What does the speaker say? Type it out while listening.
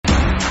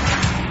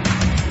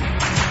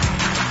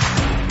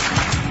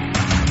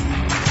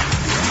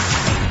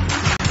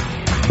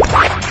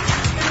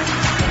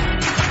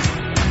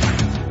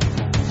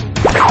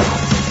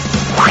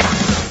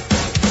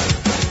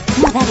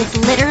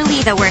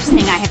literally the worst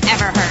thing I have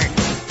ever heard.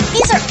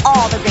 These are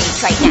all the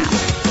rage right now.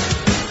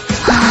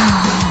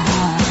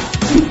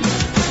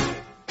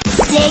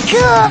 Stay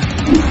cool.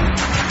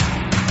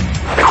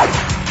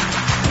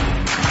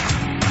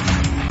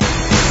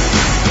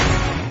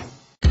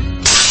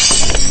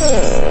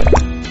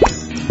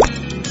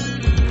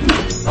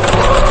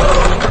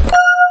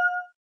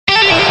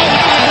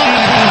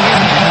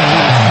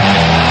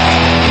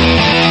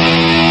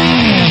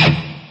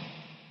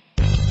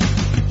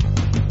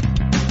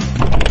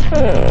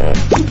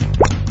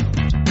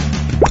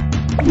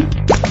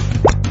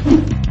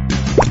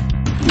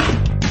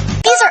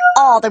 These are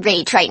all the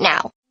rage right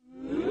now.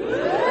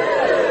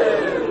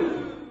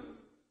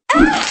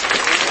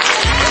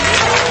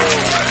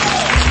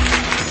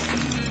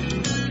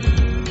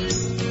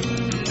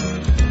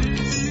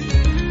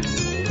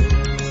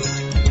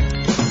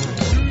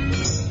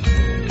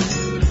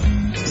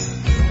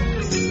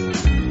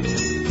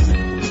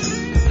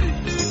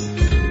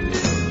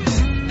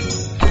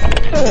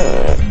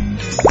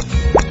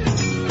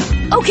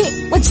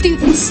 Okay, let's do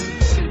this.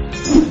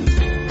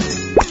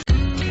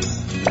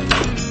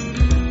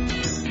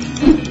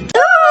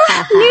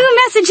 New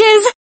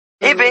messages!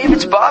 Hey babe,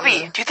 it's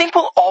Bobby. Do you think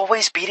we'll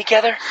always be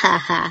together?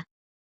 Haha.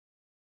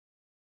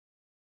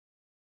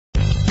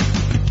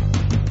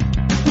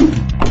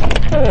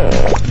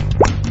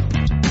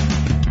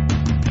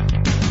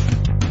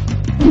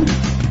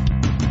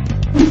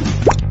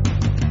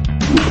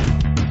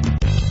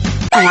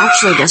 I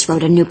actually just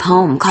wrote a new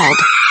poem called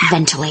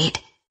Ventilate.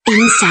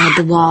 Inside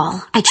the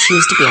wall, I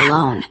choose to be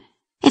alone.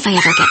 If I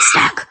ever get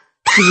stuck,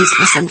 please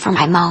listen for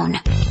my moan.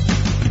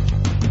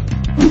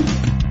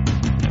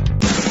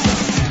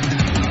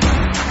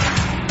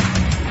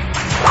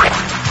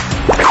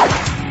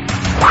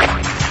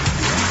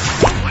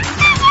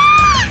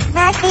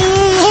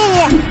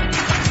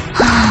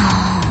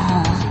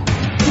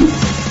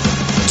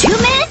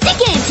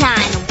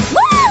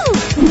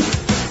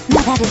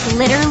 That is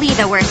literally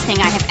the worst thing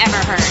I have ever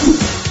heard.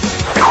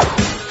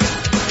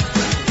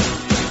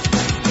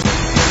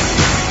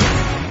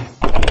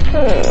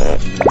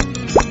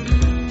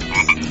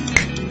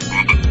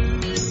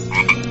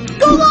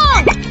 Go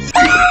on!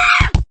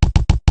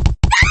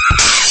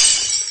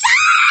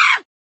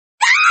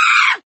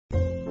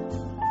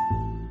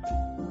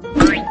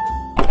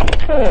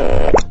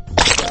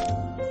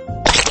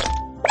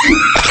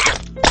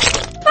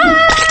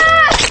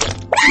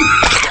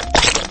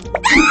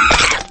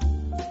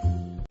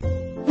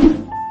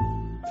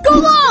 Go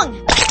long!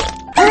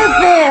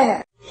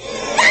 Perfect!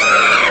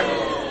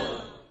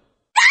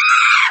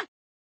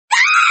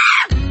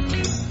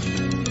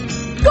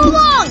 Go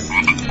long!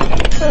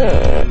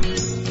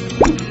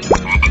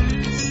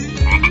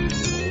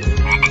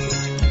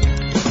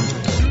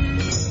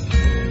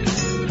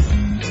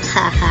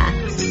 Haha.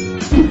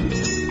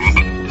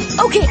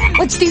 Okay,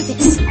 let's do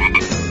this.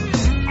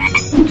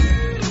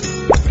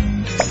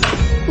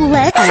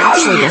 I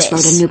actually just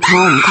wrote a new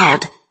poem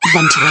called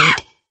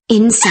Ventilate.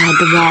 Inside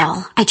the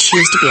wall, I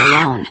choose to be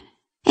alone.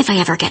 If I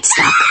ever get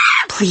stuck,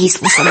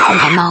 please listen for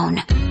my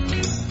moan.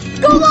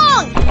 Go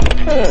long!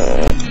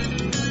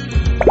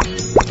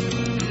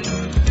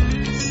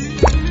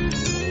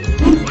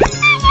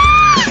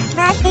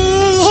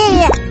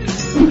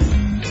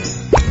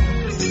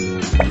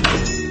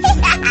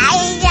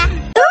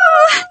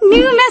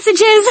 New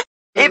messages!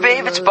 Hey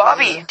babe, it's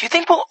Bobby. Do you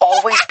think we'll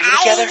always be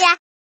together?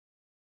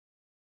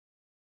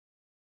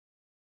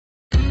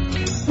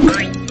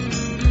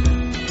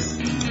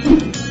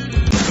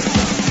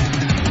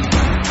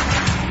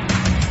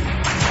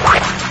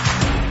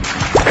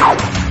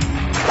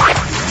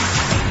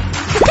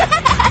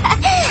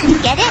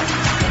 Get it?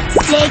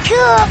 Stay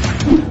cool.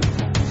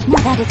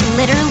 Now that is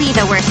literally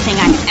the worst thing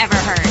I have ever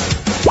heard.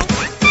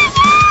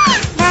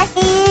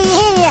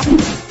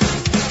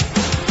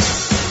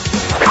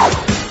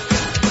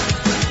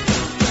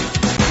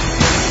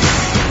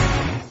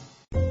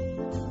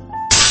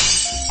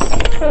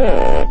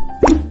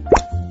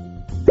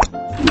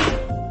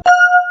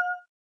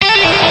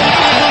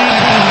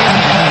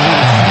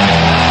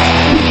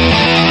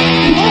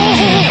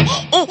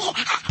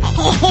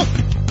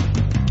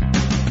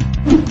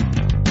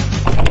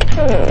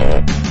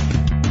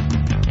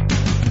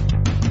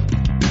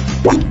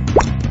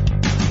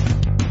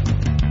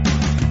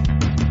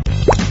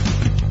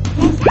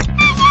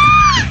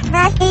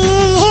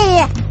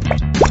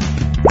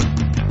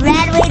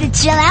 Rad way to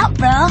chill out,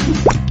 bro.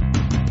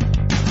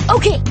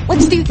 Okay,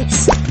 let's do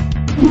this.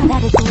 Now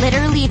that is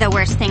literally the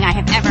worst thing I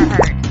have ever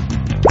heard.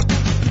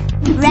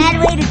 Rad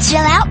way to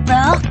chill out,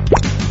 bro.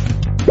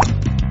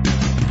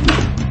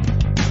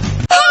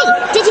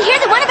 Hey, did you hear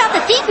the one about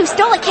the thief who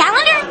stole a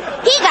calendar?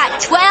 He got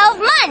 12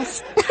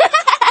 months.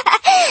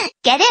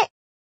 Get it?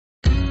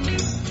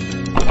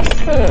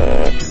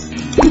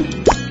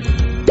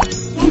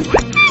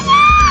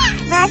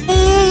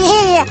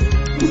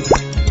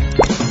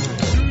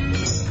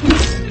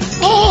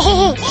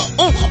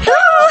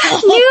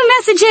 New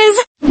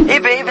messages! Hey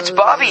babe, it's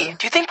Bobby.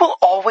 Do you think we'll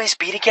always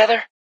be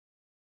together?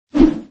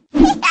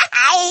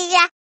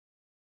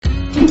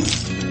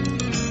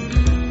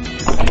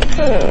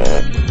 Now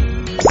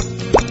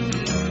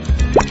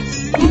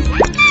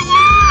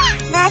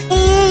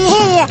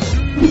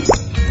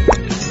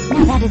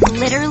that is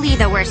literally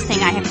the worst thing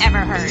I have ever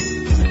heard.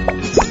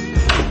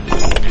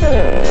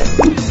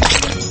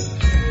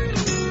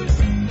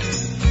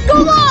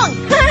 Go long!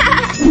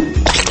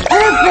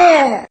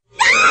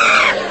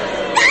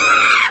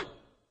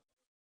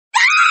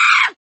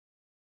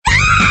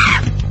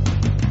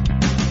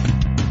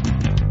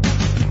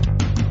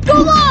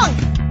 Go long!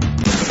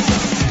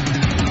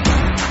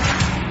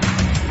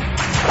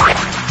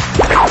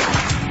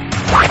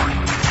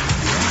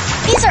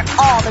 These are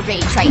all the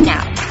rage right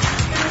now.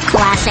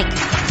 Classic.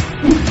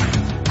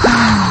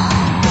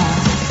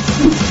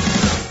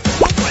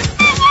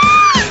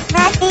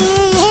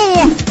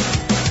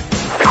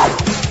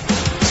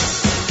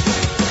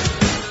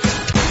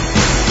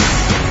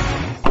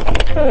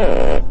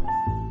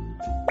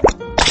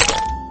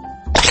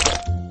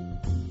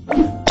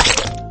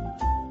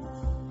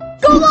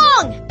 Go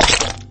long!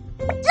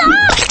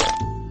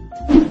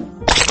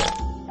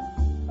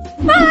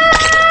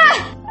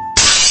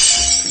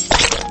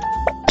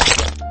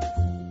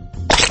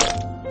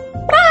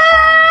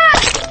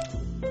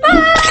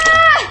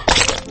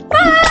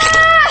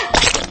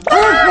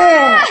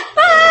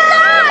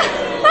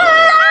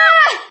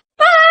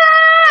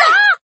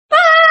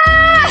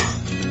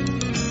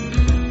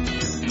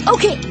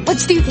 Okay,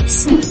 let's do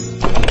this.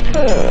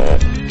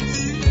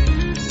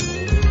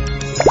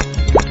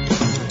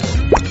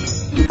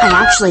 I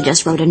actually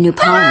just wrote a new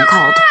poem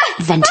called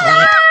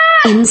Ventilate.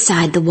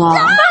 Inside the wall,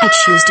 I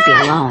choose to be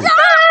alone.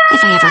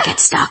 If I ever get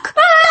stuck,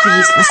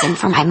 please listen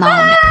for my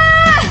moan.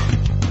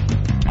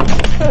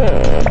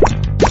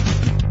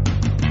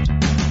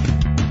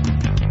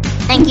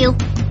 Thank you.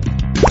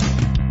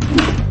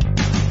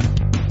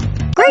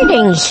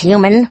 Greetings,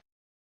 human.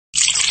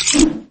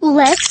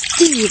 Let's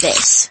do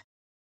this.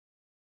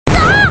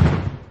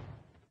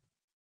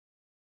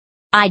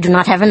 I do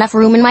not have enough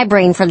room in my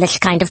brain for this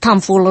kind of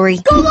tomfoolery.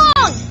 Go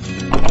long!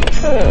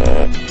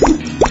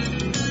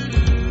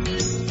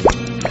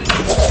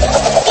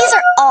 These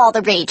are all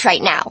the rage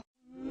right now.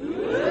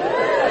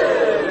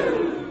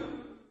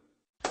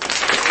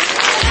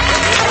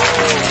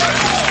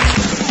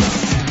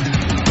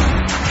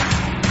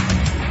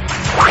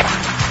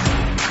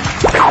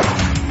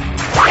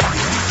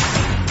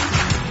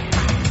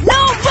 No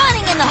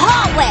running in the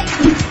hallway!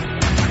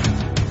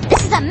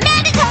 This is a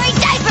mandatory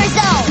diaper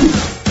zone!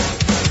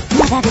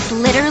 Now that is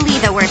literally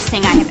the worst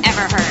thing I have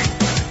ever heard.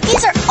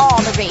 These are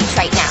all the rage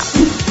right now.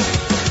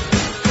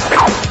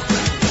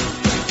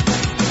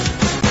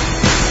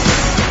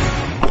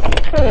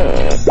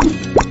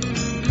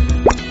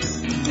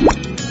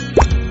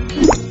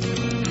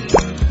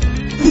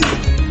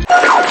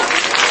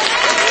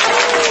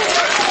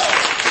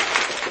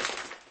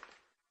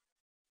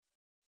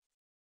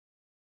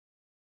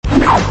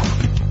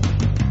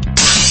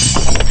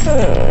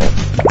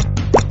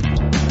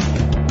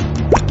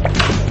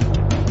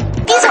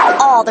 These are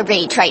all the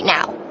rage right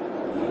now.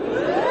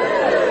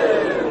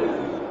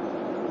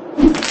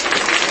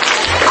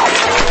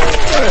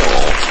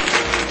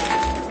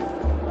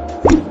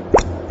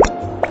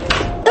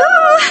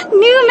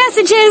 New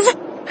messages!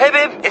 Hey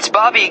babe, it's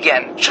Bobby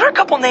again. Should our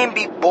couple name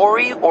be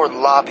Bori or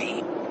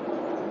Lobby?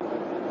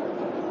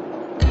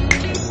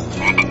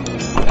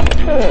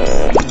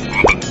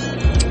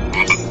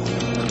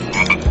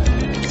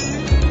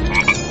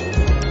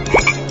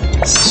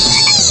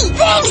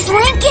 Thanks,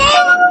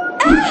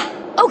 Lincoln!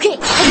 Okay,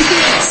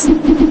 let's do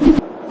this.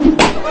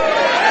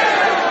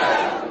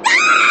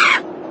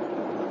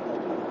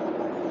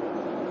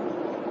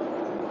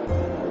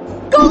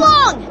 Go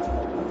long!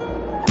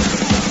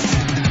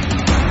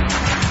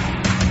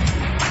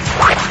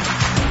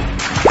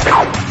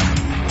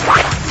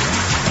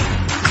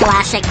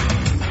 Classic.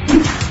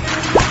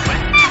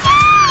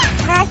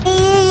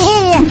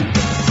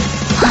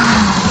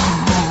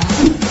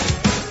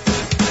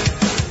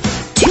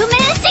 To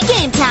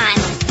game time!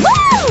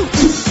 Woo!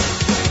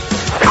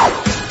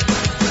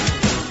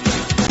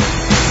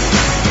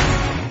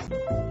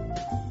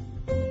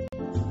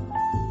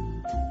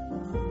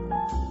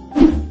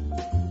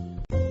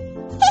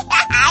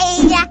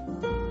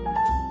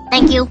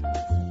 Thank you.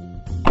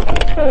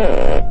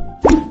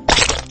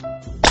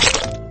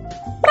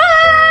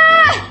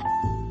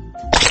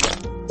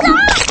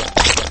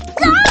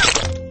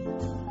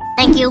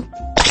 Thank you.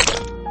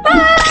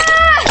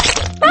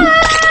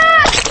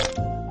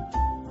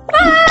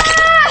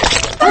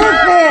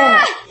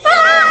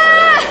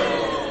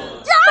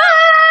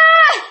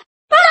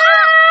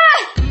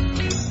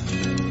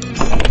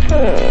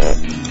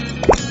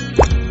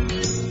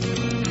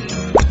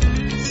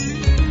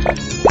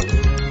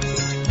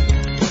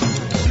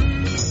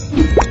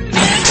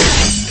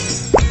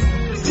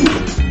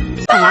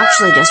 I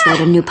actually just wrote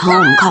a new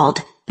poem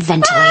called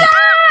Ventilate.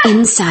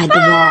 Inside the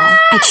wall,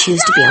 I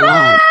choose to be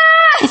alone.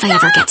 If I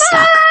ever get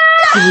stuck,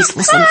 please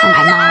listen for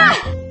my moan.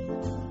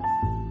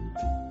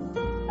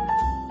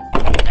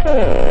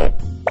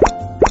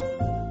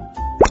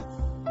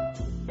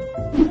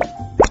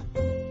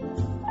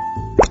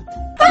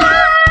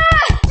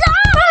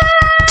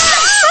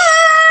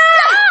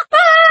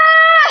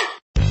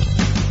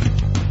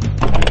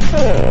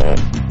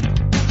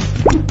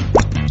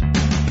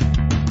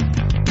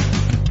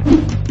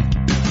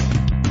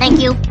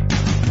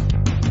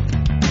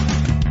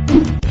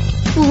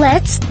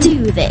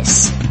 do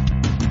this.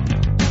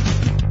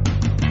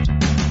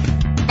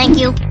 Thank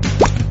you.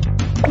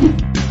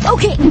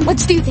 Okay,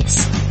 let's do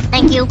this.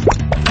 Thank you.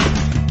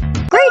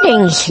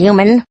 Greetings,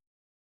 human.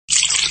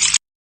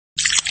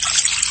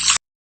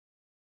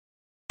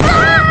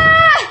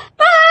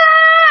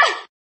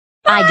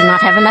 I do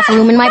not have enough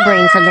room in my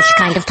brain for this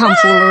kind of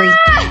tomfoolery.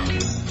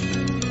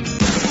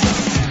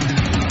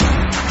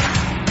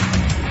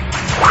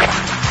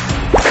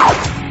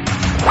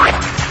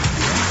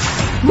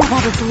 Well,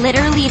 that is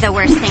literally the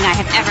worst thing I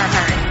have ever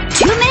heard.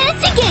 2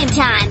 minutes to game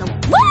time.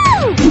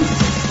 Woo!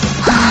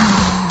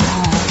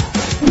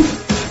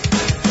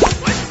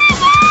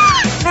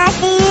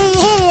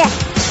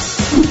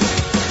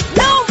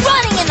 No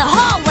running in the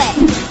hallway.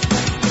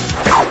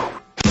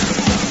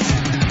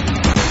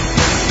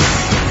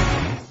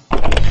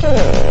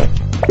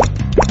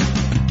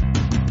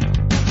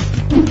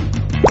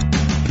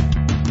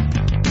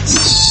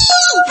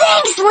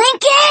 Thanks,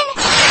 Lincoln.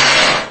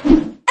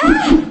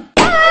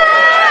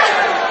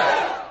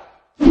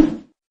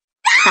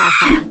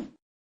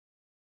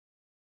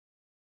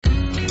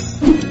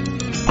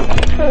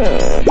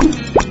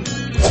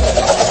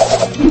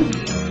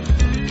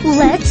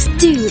 Let's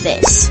do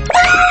this.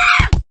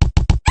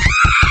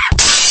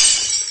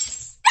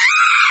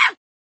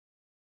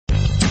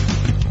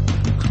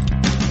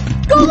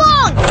 Go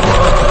long.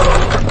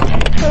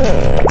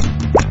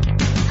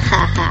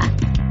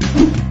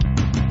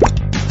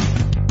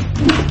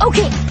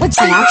 Okay, let's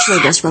do I this. actually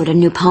just wrote a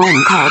new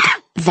poem called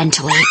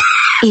Ventilate.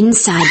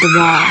 Inside the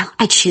wall,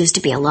 I choose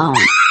to be alone.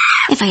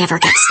 If I ever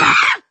get stuck,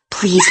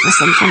 please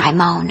listen for my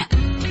moan.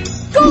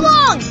 Go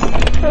long.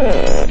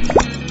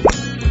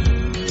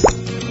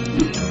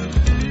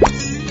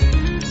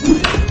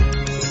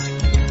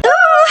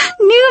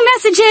 New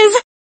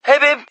messages. Hey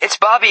babe, it's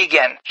Bobby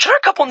again. Should our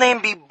couple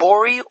name be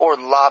Bori or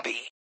Lobby?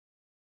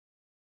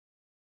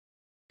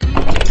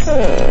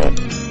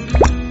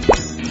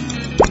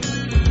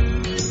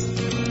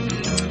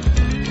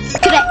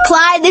 Cadet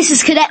Clyde, this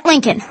is Cadet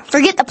Lincoln.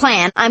 Forget the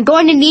plan. I'm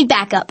going to need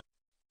backup.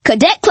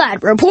 Cadet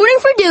Clyde, reporting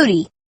for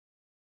duty.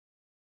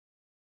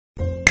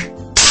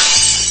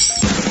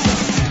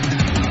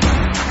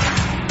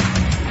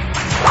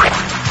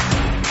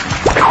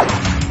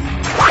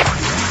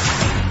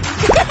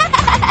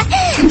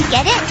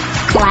 Get it?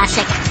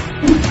 Classic.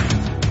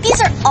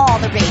 These are all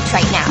the rage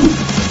right now.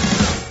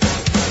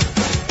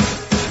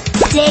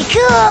 Stay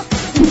cool.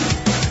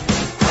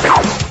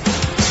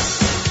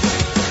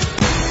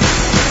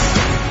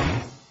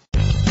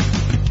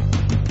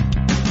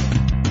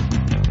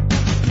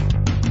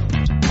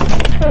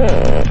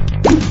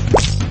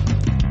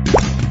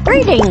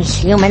 Greetings,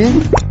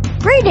 human.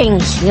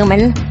 Greetings,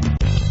 human.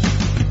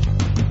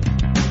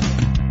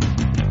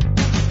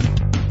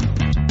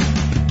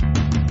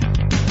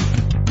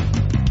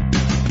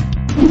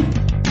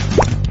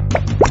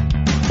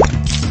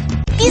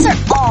 These are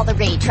all the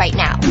rage right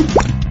now.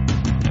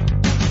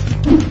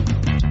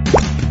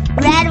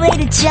 Rad way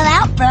to chill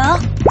out, bro.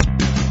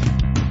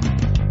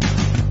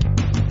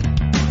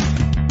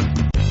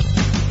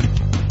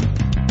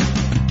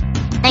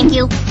 Thank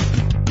you.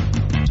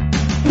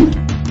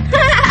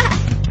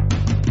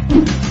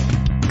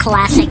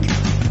 Classic.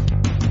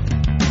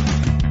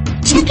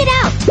 Check it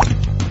out.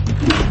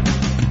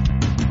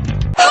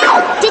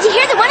 Hey, did you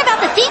hear the one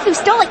about the thief who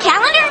stole a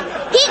calendar?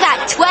 He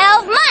got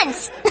 12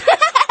 months.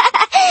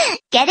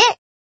 Get it?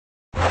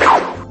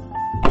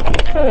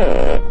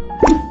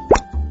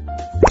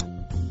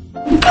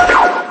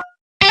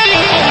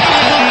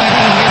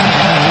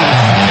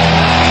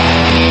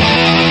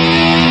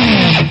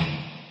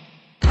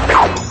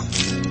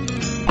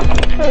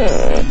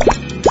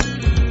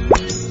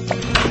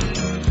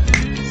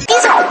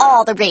 These are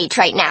all the rage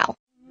right now.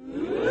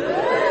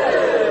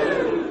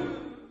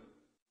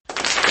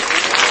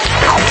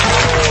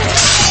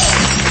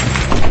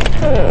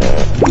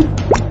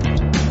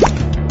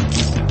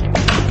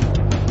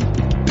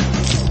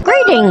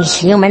 Greetings,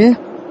 human.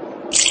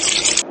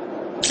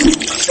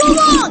 Go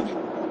long!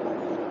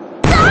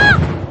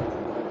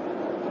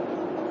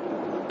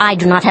 I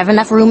do not have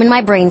enough room in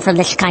my brain for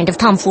this kind of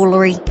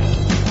tomfoolery.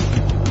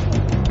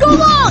 Go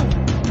long!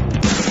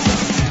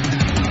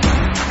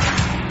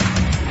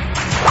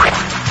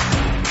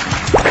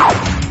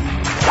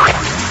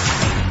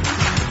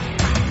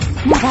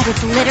 Well, that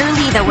is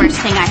literally the worst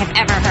thing I have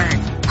ever heard.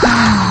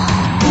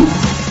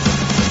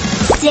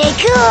 Stay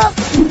cool.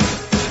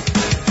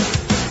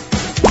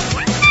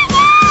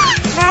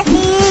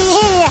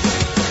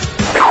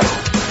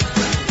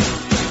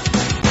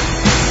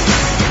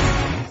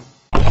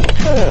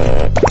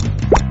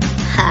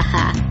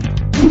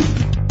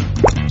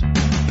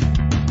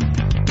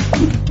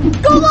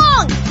 Go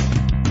long!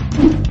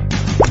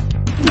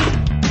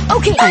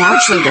 Okay, I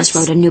actually just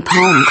wrote a new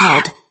poem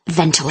called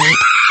Ventilate.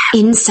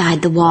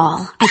 Inside the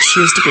wall, I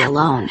choose to be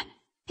alone.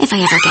 If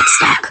I ever get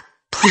stuck,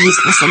 please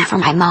listen for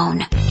my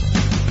moan.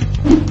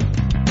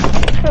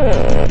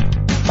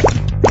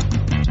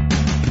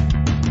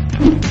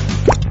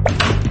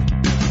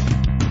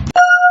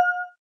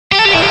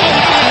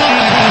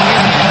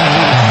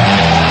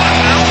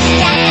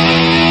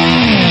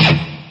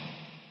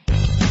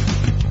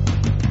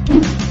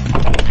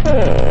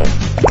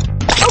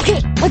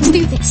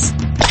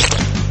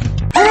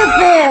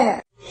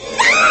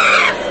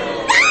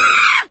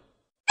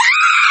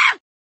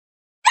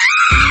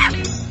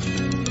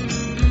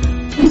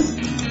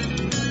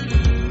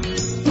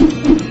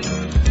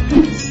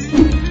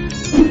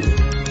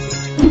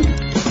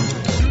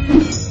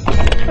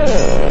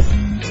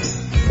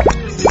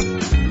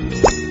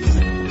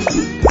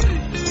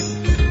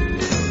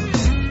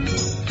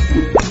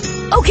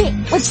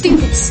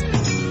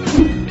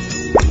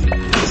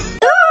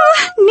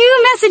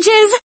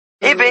 messages!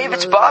 Hey babe,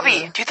 it's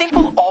Bobby. Do you think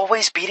we'll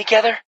always be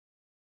together?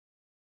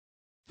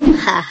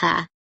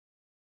 Haha.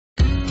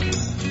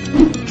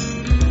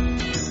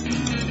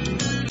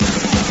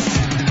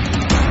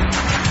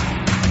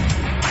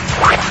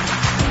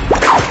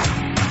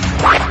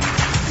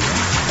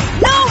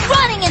 No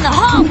running in the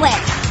hallway!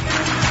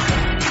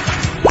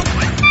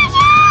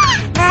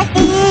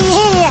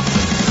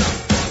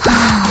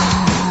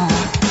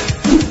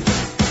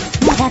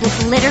 That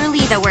is literally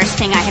the worst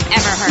thing I have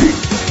ever heard.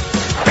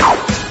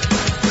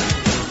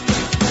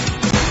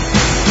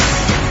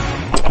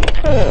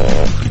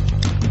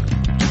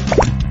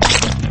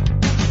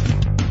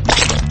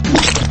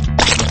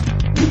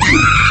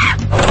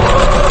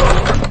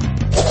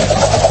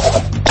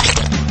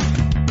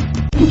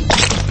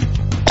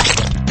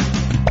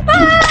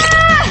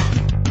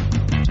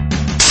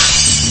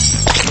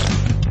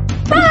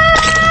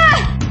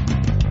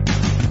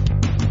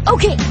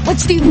 Okay,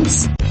 let's do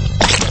this.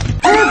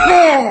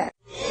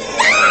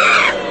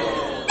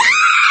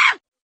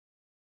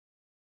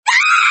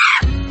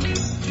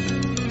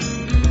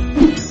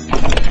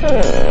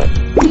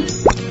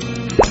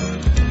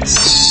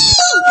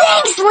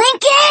 Thanks,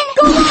 Lincoln!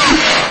 Go on!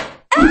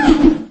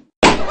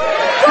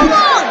 Go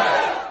on!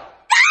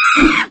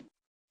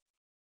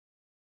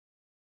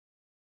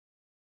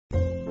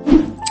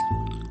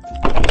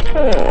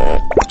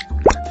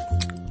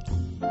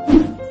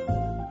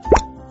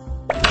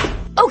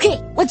 Okay,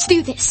 let's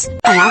do this.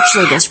 I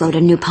actually just wrote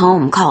a new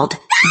poem called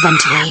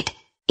Ventilate.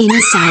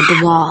 Inside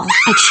the wall,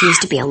 I choose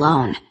to be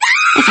alone.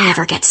 If I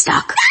ever get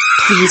stuck,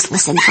 please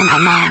listen for my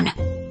moan.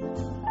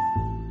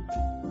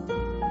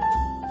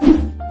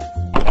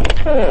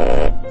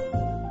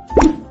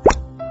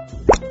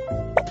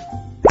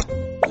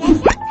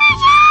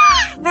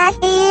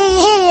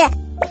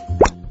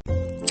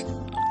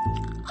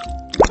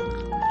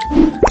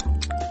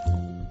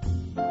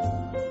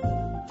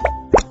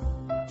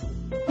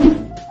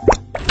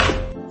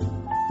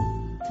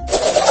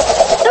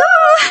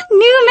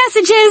 New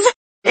messages!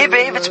 Hey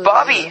babe, it's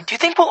Bobby. Do you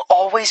think we'll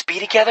always be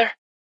together?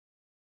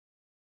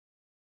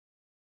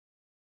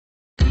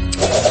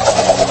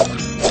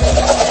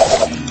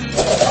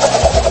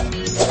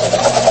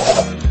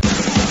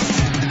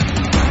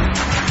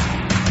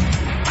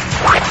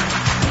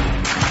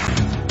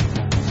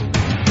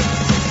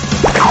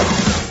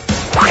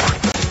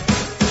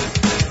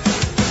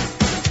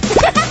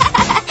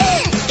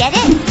 Get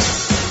it?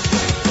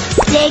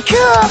 Stay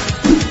cool!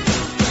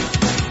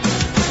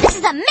 This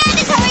is a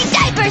mandatory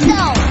diaper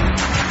zone!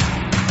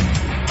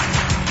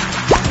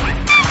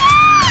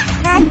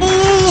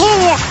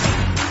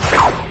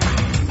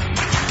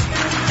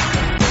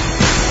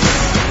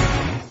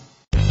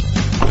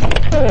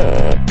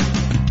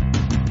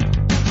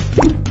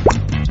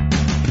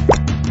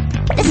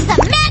 This is a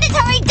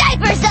mandatory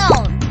diaper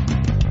zone!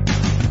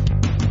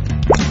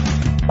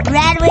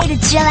 Rad way to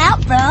chill out,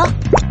 bro.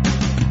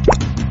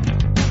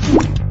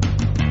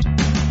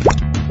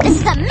 This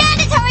is a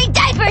mandatory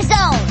diaper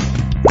zone!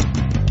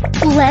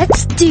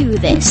 Let's do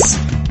this.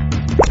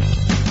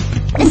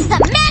 This is a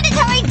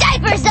mandatory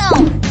diaper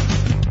zone!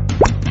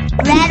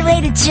 Rad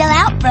way to chill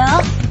out, bro.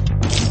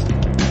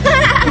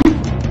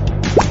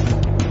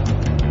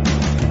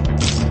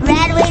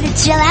 Rad way to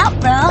chill out,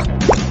 bro.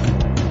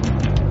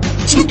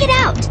 Check it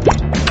out!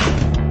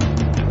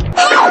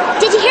 Hey,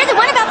 did you hear the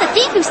one about the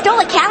thief who stole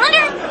a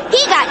calendar?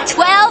 He got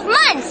 12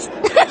 months!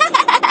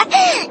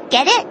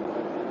 Get it?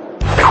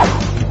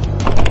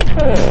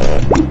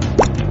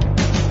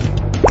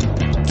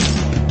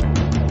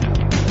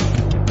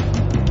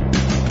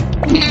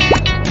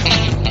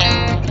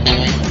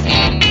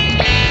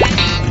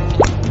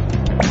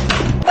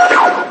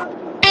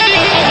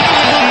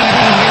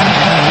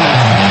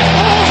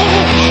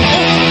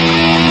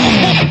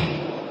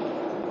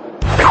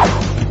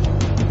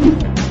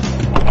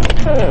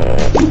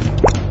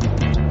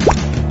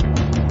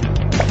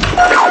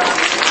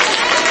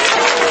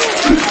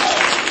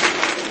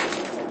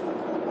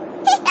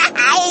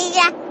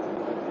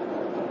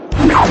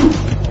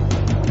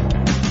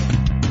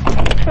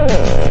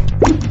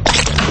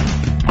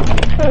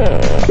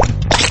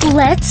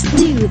 Let's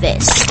do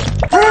this.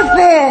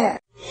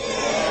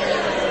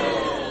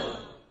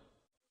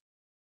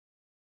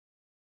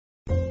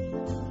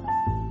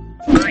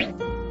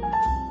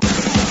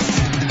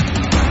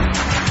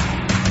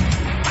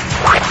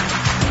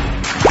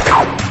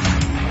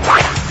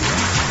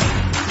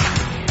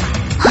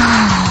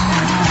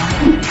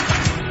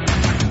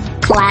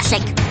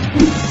 Classic.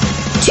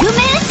 2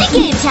 minutes to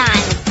game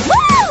time.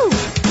 Woo!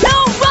 No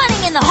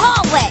running in the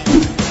hallway.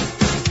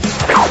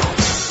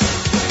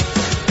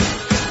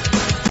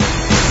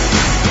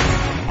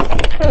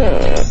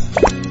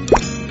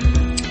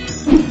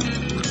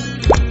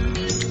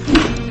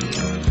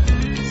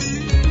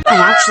 I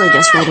actually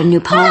just wrote a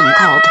new poem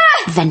called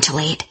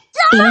Ventilate.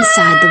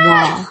 Inside the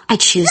wall, I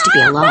choose to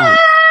be alone.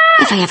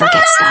 If I ever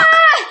get stuck,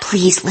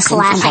 please listen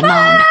for my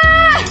moan.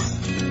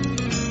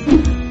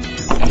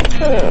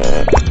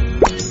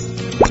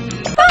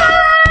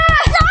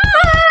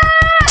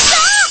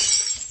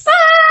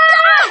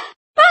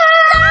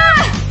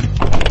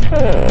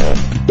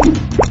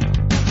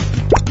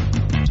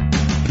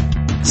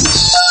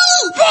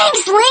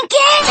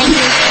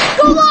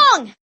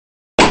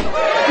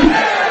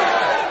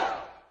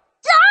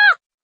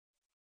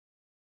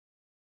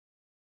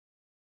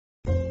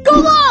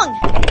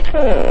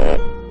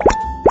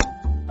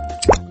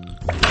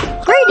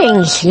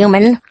 Greetings,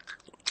 human.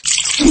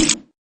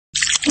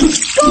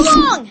 Go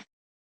long!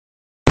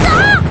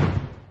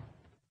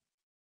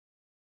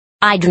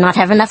 I do not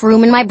have enough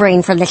room in my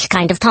brain for this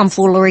kind of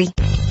tomfoolery.